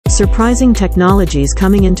surprising technologies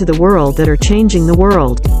coming into the world that are changing the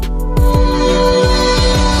world.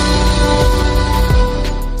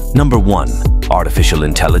 Number 1. Artificial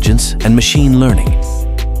intelligence and machine learning.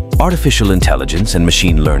 Artificial intelligence and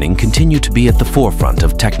machine learning continue to be at the forefront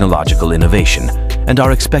of technological innovation and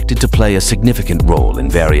are expected to play a significant role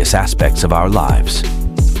in various aspects of our lives.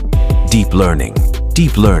 Deep learning.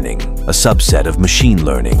 Deep learning, a subset of machine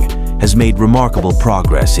learning, has made remarkable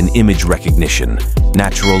progress in image recognition,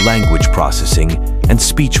 natural language processing, and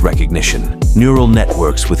speech recognition. Neural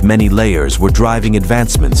networks with many layers were driving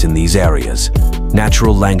advancements in these areas.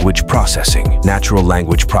 Natural language processing. Natural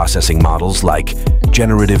language processing models like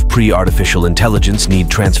generative pre-artificial intelligence need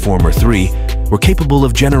Transformer 3 were capable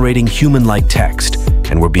of generating human-like text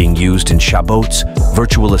and were being used in chatbots,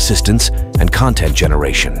 virtual assistants, and content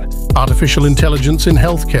generation. Artificial intelligence in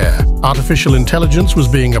healthcare. Artificial intelligence was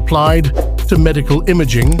being applied to medical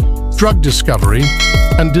imaging, drug discovery,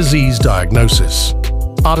 and disease diagnosis.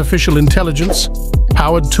 Artificial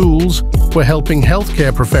intelligence-powered tools were helping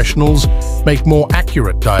healthcare professionals make more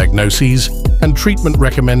accurate diagnoses and treatment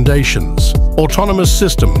recommendations. Autonomous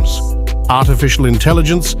systems. Artificial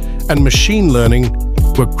intelligence and machine learning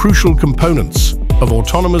were crucial components of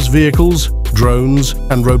autonomous vehicles, drones,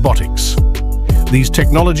 and robotics. These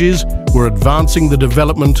technologies were advancing the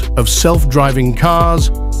development of self-driving cars,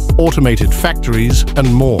 automated factories,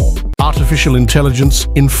 and more. Artificial intelligence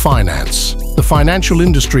in finance. The financial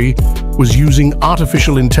industry was using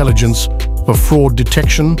artificial intelligence for fraud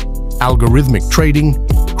detection, algorithmic trading,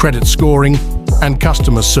 credit scoring, and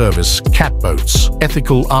customer service chatbots.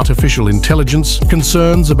 Ethical artificial intelligence.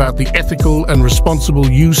 Concerns about the ethical and responsible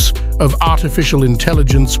use of artificial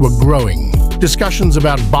intelligence were growing. Discussions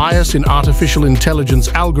about bias in artificial intelligence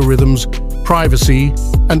algorithms, privacy,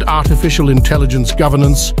 and artificial intelligence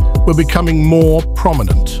governance were becoming more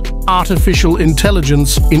prominent. Artificial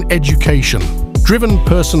intelligence in education. Driven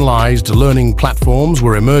personalized learning platforms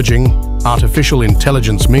were emerging. Artificial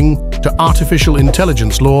intelligence Ming to artificial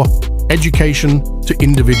intelligence law, education to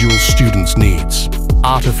individual students' needs.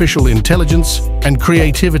 Artificial intelligence and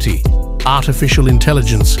creativity. Artificial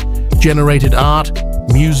intelligence generated art,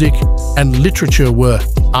 music, and literature were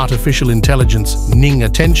artificial intelligence Ning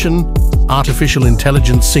attention. Artificial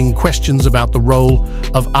intelligence Sing questions about the role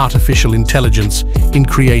of artificial intelligence in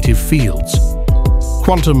creative fields.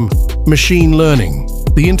 Quantum machine learning.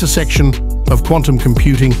 The intersection of quantum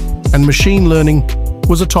computing and machine learning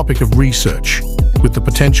was a topic of research, with the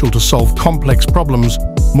potential to solve complex problems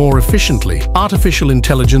more efficiently. Artificial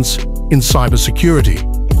intelligence in cybersecurity.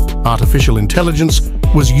 Artificial intelligence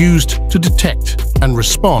was used to detect and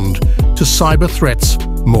respond to cyber threats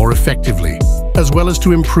more effectively, as well as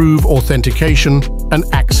to improve authentication and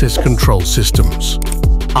access control systems.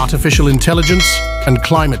 Artificial intelligence and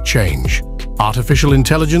climate change. Artificial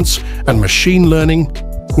intelligence and machine learning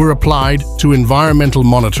were applied to environmental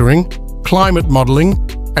monitoring, climate modeling,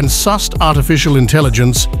 and sustainable artificial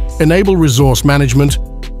intelligence enable resource management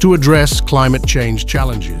to address climate change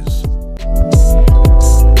challenges.